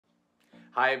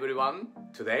Hi everyone,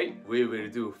 today we will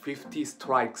do 50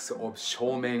 strikes of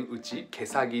Shomen-uchi,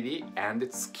 Kesagiri and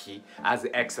Tsuki as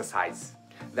exercise.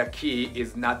 The key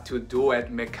is not to do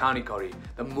it mechanically.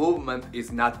 The movement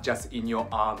is not just in your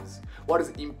arms. What is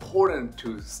important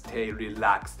to stay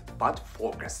relaxed but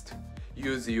focused.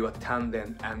 Use your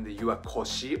tanden and your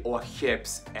koshi or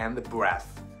hips and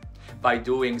breath. By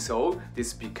doing so,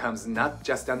 this becomes not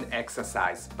just an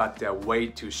exercise, but a way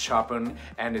to sharpen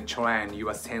and train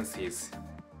your senses.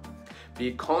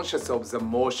 Be conscious of the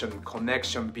motion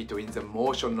connection between the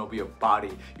motion of your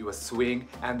body, your swing,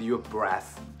 and your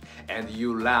breath. And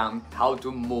you learn how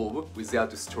to move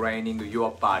without straining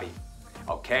your body.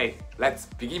 Okay, let's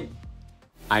begin!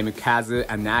 I'm KAZ,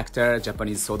 an actor,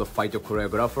 Japanese sword fighter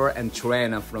choreographer and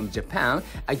trainer from Japan.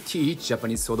 I teach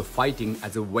Japanese sword fighting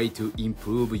as a way to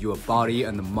improve your body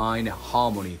and mind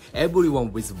harmony.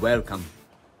 Everyone is welcome.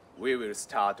 We will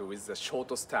start with the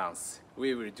short stance.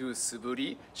 We will do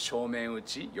Suburi,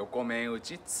 Shomen-uchi,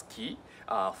 Yokomen-uchi, Tsuki,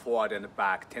 forward and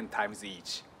back 10 times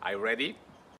each. Are you ready?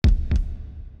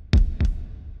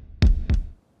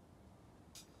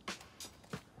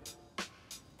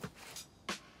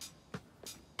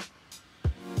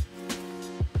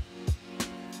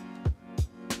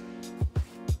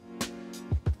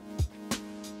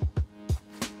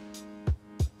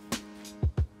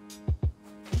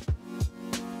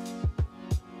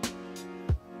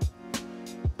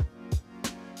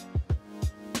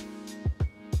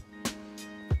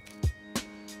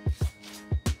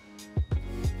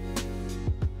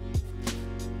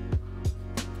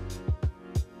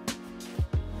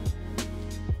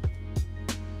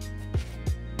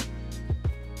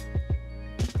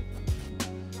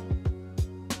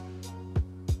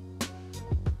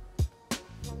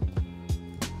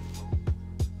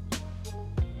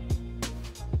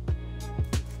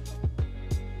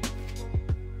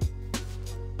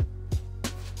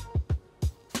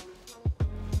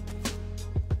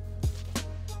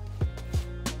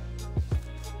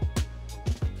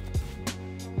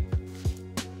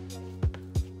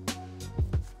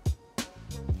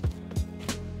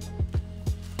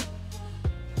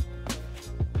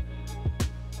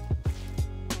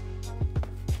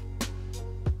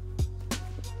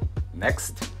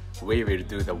 Next, we will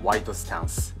do the white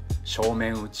stance,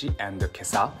 Shomen-uchi and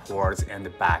KESA, forwards and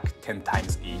back 10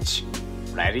 times each.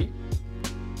 Ready?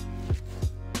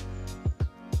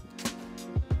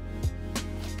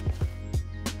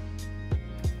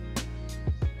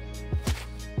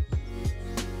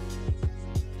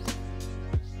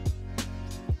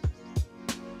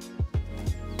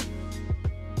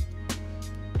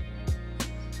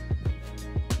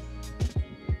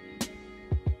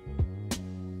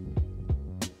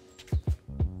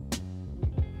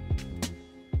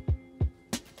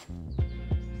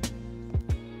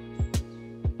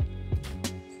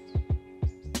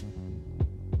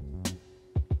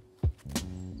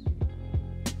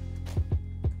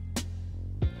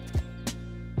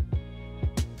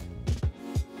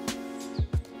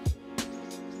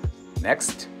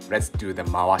 Next, let's do the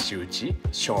Mawashi-uchi,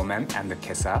 Shomen and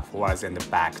KESA, forwards and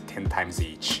back 10 times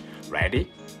each. Ready?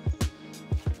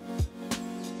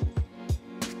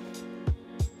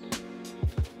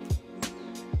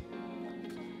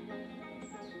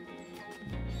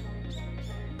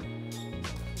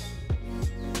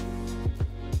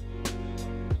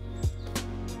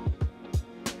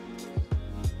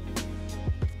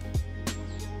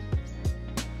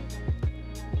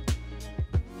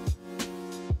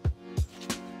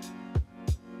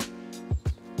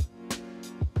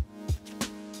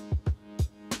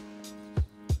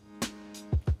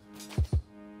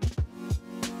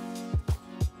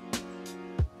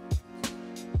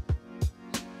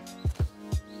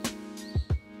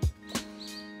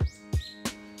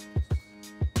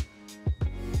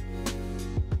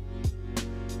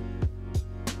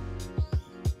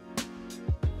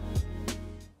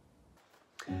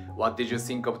 What did you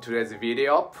think of today's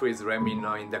video? Please let me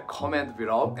know in the comment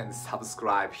below and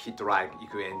subscribe, hit like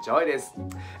if you enjoy this.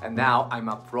 And now I'm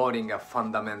uploading a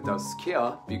fundamental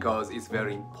skill because it's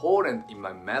very important in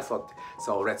my method.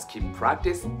 So let's keep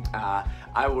practice.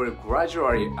 I will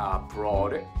gradually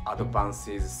upload advanced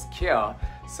skill.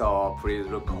 So please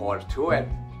look forward to it.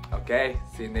 Okay,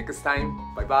 see you next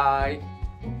time. Bye bye.